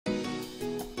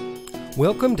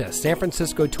Welcome to San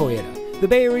Francisco Toyota, the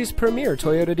Bay Area's premier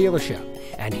Toyota dealership.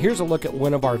 And here's a look at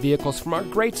one of our vehicles from our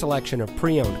great selection of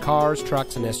pre-owned cars,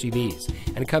 trucks, and SUVs.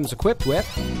 And it comes equipped with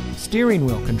steering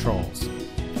wheel controls,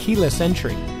 keyless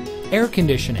entry, air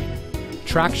conditioning,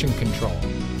 traction control,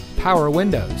 power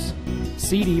windows,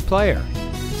 CD player,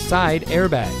 side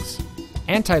airbags,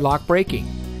 anti-lock braking,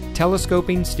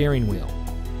 telescoping steering wheel,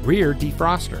 rear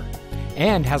defroster,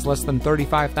 and has less than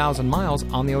 35,000 miles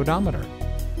on the odometer.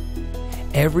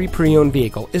 Every pre-owned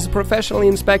vehicle is professionally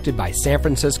inspected by San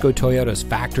Francisco Toyota's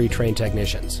factory-trained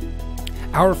technicians.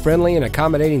 Our friendly and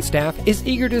accommodating staff is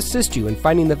eager to assist you in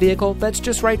finding the vehicle that's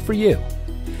just right for you.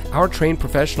 Our trained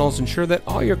professionals ensure that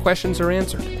all your questions are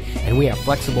answered, and we have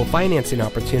flexible financing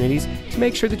opportunities to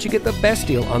make sure that you get the best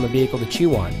deal on the vehicle that you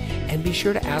want. And be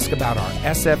sure to ask about our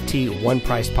SFT One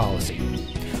Price policy.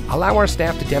 Allow our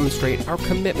staff to demonstrate our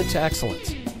commitment to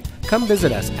excellence. Come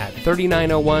visit us at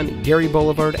 3901 Geary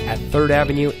Boulevard at 3rd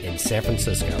Avenue in San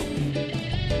Francisco.